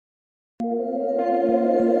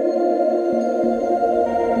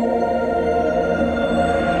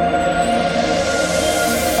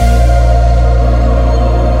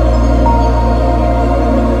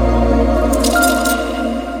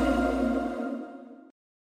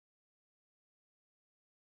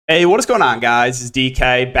Hey, what is going on, guys? This is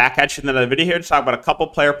DK back at you in another video here to talk about a couple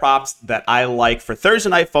player props that I like for Thursday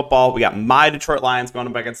Night Football. We got my Detroit Lions going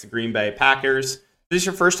up against the Green Bay Packers. If this is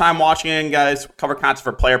your first time watching it, guys, cover content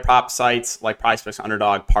for player prop sites like Prizepicks,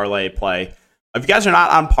 Underdog, Parlay Play. If you guys are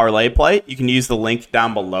not on Parlay Play, you can use the link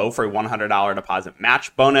down below for a $100 deposit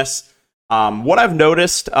match bonus. What I've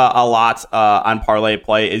noticed a lot on Parlay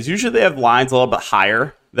Play is usually they have lines a little bit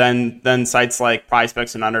higher than sites like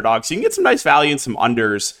Prizepicks and Underdog, so you can get some nice value and some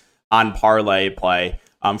unders on Parlay Play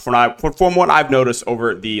from what I've noticed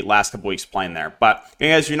over the last couple weeks playing there. But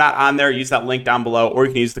guys, if you're not on there, use that link down below, or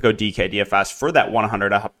you can use the code DKDFS for that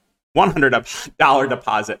 $100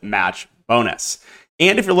 deposit match bonus.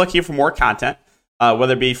 And if you're looking for more content,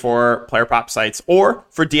 whether it be for player prop sites or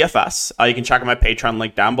for DFS, you can check out my Patreon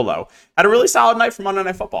link down below. Had a really solid night for Monday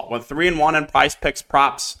Night Football. Went 3-1 in Prizepicks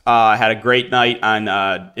props. Had a great night on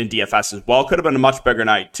in DFS as well. Could have been a much bigger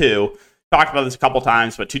night too. Talked about this a couple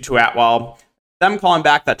times, but Tutu Atwell, them calling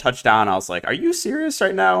back that touchdown, I was like, are you serious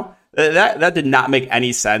right now? That did not make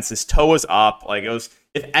any sense. His toe was up. Like, it was,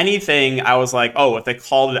 if anything, I was like, oh, if they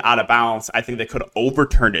called it out of bounds, I think they could have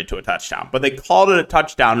overturned it to a touchdown. But they called it a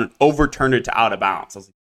touchdown and overturned it to out of bounds. I was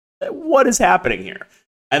like, what is happening here?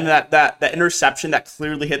 And that interception that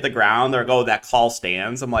clearly hit the ground, they're like, oh, that call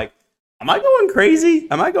stands. I'm like, am I going crazy?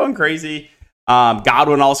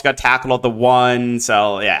 Godwin also got tackled at the one.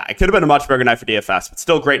 So, yeah, it could have been a much bigger night for DFS, but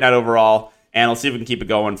still a great night overall. And let's see if we can keep it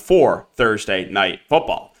going for Thursday Night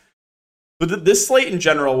Football. But this slate in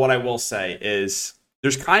general, what I will say is there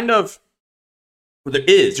is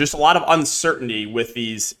just a lot of uncertainty with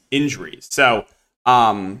these injuries. So,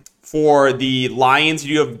 for the Lions,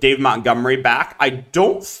 you have David Montgomery back. I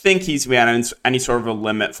don't think he's been on any sort of a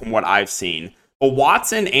limit from what I've seen. But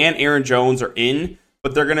Watson and Aaron Jones are in,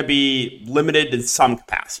 but they're going to be limited in some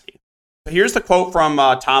capacity. So here's the quote from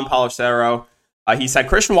Tom Pelissero. He said,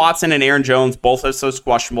 Christian Watson and Aaron Jones, both of those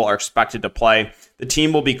questionable, are expected to play. The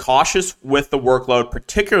team will be cautious with the workload,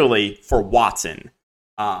 particularly for Watson.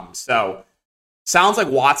 So sounds like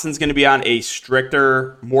Watson's going to be on a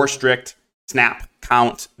more strict snap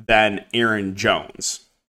count than Aaron Jones.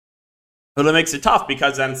 But it makes it tough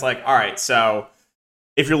because then it's like, all right, so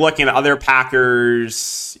if you're looking at other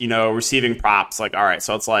Packers, receiving props, like, all right,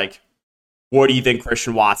 so it's like, what do you think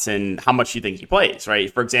Christian Watson, how much do you think he plays,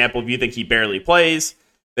 right? For example, if you think he barely plays,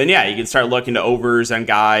 then yeah, you can start looking to overs on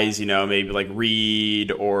guys, maybe like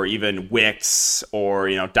Reed or even Wicks or,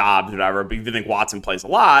 Dobbs, whatever. But if you think Watson plays a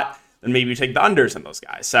lot, then maybe you take the unders on those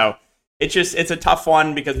guys. So it's a tough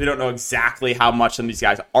one because we don't know exactly how much some of these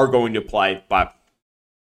guys are going to play, but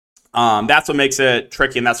that's what makes it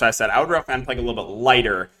tricky, and that's why I said I would recommend playing a little bit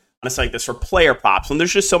lighter on a site like this for player props when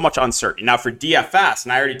there's just so much uncertainty. Now for DFS,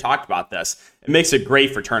 and I already talked about this, it makes it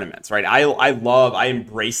great for tournaments, right? I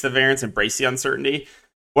embrace the variance, embrace the uncertainty.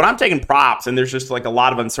 When I'm taking props and there's just like a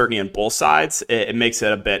lot of uncertainty on both sides, it makes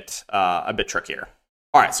it a bit trickier.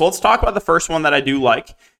 All right, so let's talk about the first one that I do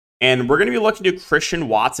like, and we're going to be looking to Christian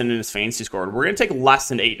Watson in his fantasy score. We're going to take less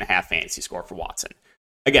than 8.5 fantasy score for Watson.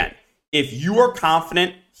 Again, if you are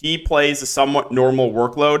confident he plays a somewhat normal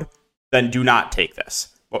workload, then do not take this.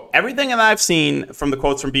 Well, everything that I've seen from the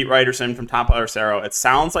quotes from beat writers and from Tom Pelissero, it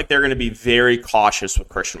sounds like they're going to be very cautious with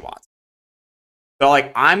Christian Watson. So,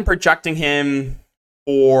 like, I'm projecting him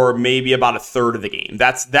for maybe about a third of the game.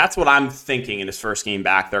 That's what I'm thinking in his first game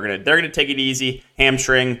back. They're gonna take it easy.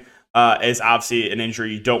 Hamstring is obviously an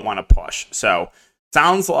injury you don't want to push. So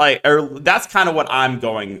sounds like, or that's kind of what I'm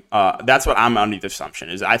going. That's what I'm under the assumption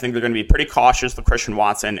is. I think they're going to be pretty cautious with Christian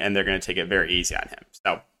Watson, and they're going to take it very easy on him.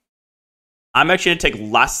 So I'm actually going to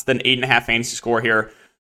take less than 8.5 fantasy score here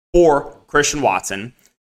for Christian Watson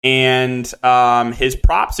and his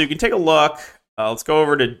props. So you can take a look. Let's go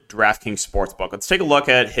over to DraftKings Sportsbook. Let's take a look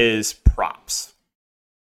at his props.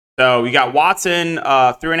 So we got Watson,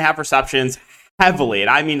 3.5 receptions, heavily, and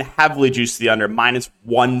I mean heavily juiced to the under, minus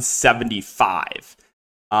 175.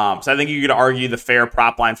 So I think you could argue the fair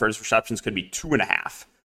prop line for his receptions could be 2.5.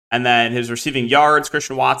 And then his receiving yards,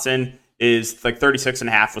 Christian Watson, is like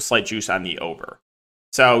 36.5 with slight juice on the over.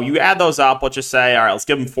 So you add those up, let's just say, all right, let's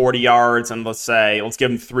give him 40 yards, and let's give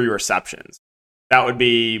him 3 receptions. That would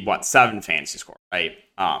be, 7 fantasy score, right?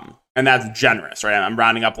 And that's generous, right? I'm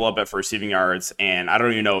rounding up a little bit for receiving yards, and I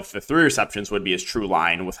don't even know if the 3 receptions would be his true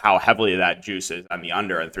line with how heavily that juice is on the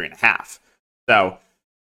under at 3.5. So,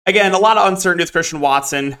 again, a lot of uncertainty with Christian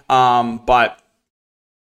Watson, but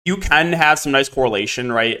you can have some nice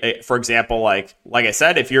correlation, right? For example, like I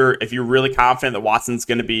said, if you're really confident that Watson's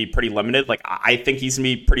going to be pretty limited, like I think he's going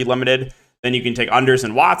to be pretty limited, then you can take unders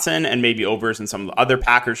in Watson and maybe overs in some of the other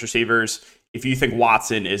Packers receivers. If you think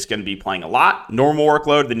Watson is going to be playing a lot, normal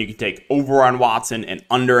workload, then you can take over on Watson and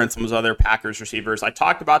under on some of those other Packers receivers. I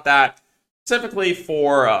talked about that specifically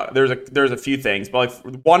for there's a few things, but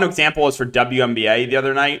like one example is for WNBA the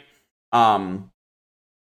other night.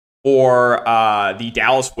 For the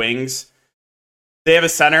Dallas Wings, they have a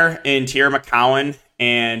center in Tierra McCowan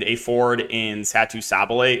and a forward in Satu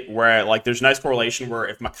Sabale, where like there's a nice correlation where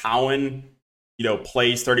if McCowan,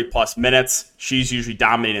 plays 30 plus minutes, she's usually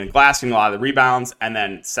dominating the glass, getting a lot of the rebounds, and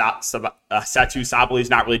then Satu Sabale is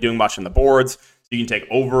not really doing much on the boards. So you can take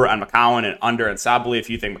over on McCowan and under on Sabale if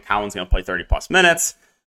you think McCowan's going to play 30 plus minutes.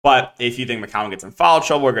 But if you think McCowan gets in foul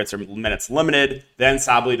trouble or gets her minutes limited, then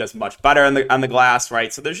Sabale does much better on the glass,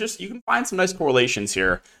 right? So you can find some nice correlations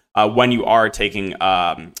here when you are taking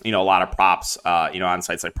a lot of props on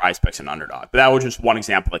sites like Prizepicks and Underdog. But that was just one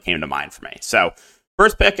example that came to mind for me. So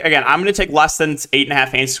first pick, again, I'm going to take less than 8.5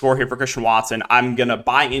 fantasy score here for Christian Watson. I'm going to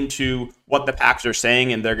buy into what the Packers are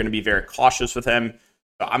saying, and they're going to be very cautious with him.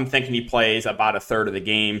 So I'm thinking he plays about a third of the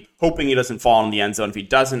game, hoping he doesn't fall in the end zone. If he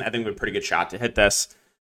doesn't, I think we have a pretty good shot to hit this.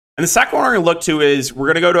 And the second one we're going to look to is we're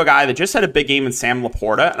going to go to a guy that just had a big game in Sam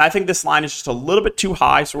Laporta. And I think this line is just a little bit too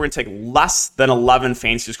high. So we're going to take less than 11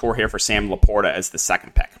 fantasy score here for Sam Laporta as the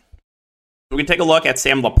second pick. We can take a look at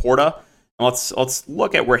Sam Laporta. And let's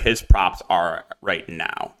look at where his props are right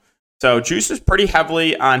now. So Juice is pretty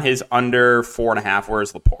heavily on his under 4.5.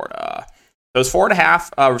 Where's Laporta? Those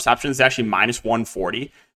 4.5 receptions is actually minus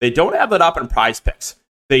 140. They don't have that up in Prizepicks.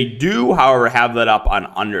 They do, however, have that up on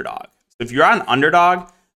Underdog. So if you're on Underdog,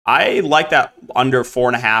 I like that under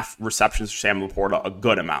 4.5 receptions for Sam Laporta a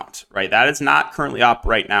good amount, right? That is not currently up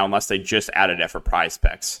right now unless they just added it for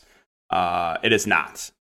Prizepicks. It is not.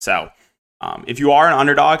 So if you are an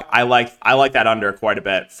Underdog, I like that under quite a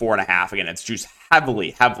bit. 4.5. Again, it's juiced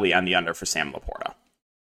heavily on the under for Sam Laporta.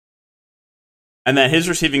 And then his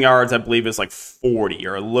receiving yards, I believe, is like 40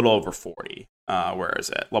 or a little over 40. Where is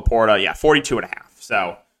it? Laporta, 42.5.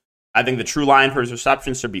 So I think the true line for his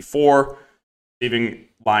receptions should be 4. Receiving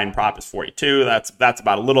line prop is 42. That's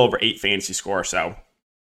about a little over 8 fantasy score. So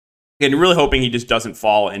again, really hoping he just doesn't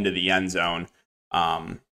fall into the end zone.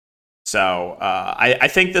 I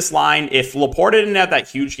think this line, if Laporta didn't have that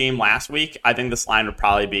huge game last week, I think this line would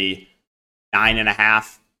probably be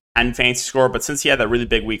 9.5, 10 fantasy score. But since he had that really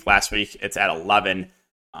big week last week, it's at 11.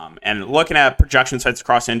 And looking at projection sites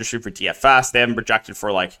across the industry for DFS, they haven't projected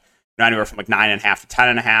for like anywhere from like 9.5 to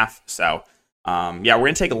 10.5. So we're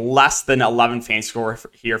going to take less than 11 fantasy score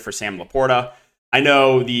here for Sam Laporta. I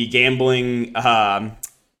know the gambling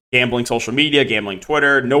social media, gambling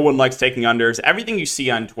Twitter, no one likes taking unders. Everything you see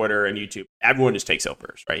on Twitter and YouTube, everyone just takes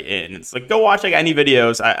overs, right? And it's like, go watch like any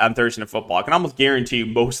videos on Thursday Night Football. I can almost guarantee you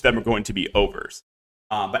most of them are going to be overs.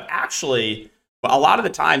 But actually, a lot of the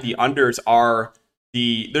time, the unders are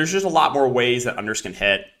there's just a lot more ways that unders can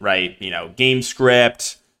hit, right? Game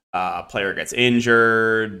script, player gets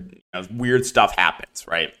injured, weird stuff happens,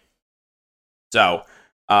 right? So,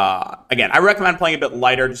 again, I recommend playing a bit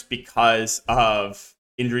lighter just because of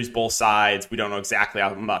injuries both sides. We don't know exactly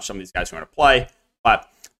how much some of these guys are going to play, but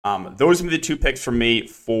those are going to be the two picks for me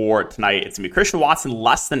for tonight. It's going to be Christian Watson,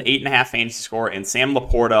 less than 8.5 fantasy score, and Sam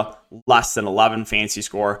Laporta, less than 11 fantasy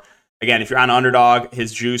score. Again, if you're on Underdog,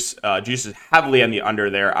 his juice is heavily on the under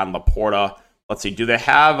there on Laporta. Let's see, do they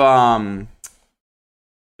have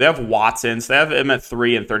Watson, so they have him at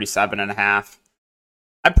 3 and 37.5.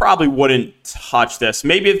 I probably wouldn't touch this.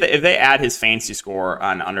 Maybe if they add his fantasy score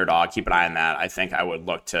on Underdog, keep an eye on that. I think I would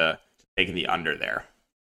look to take the under there.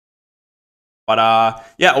 But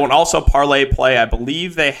and also parlay play. I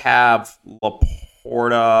believe they have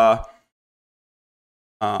Laporta.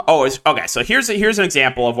 Okay. So here's an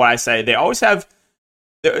example of what I say. They always have.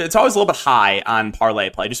 It's always a little bit high on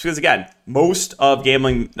parlay play, just because again, most of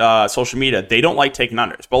gambling social media, they don't like taking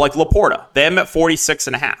unders. But like Laporta, they have him at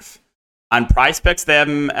 46.5. On Prizepicks, they have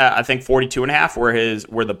him at, I think 42.5,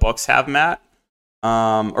 where the books have him at,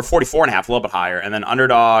 or 44.5, a little bit higher. And then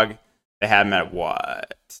Underdog, they have him at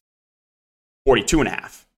what?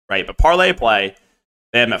 42.5, right? But parlay play,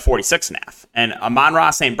 they have him at 46.5. And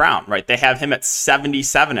Amon-Ra St. Brown, right? They have him at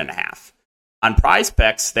 77.5. On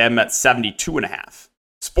Prizepicks, they have him at 72.5.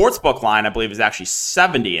 Sportsbook line, I believe, is actually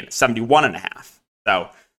 70 and 71.5. So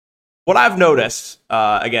what I've noticed,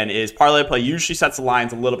 again, is parlay play usually sets the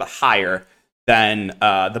lines a little bit higher than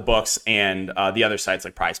the books and the other sites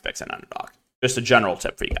like Prizepicks and Underdog. Just a general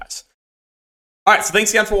tip for you guys. All right, so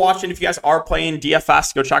thanks again for watching. If you guys are playing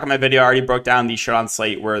DFS, go check out my video. I already broke down the showdown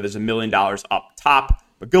slate where there's $1 million up top.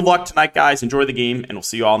 But good luck tonight, guys. Enjoy the game, and we'll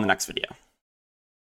see you all in the next video.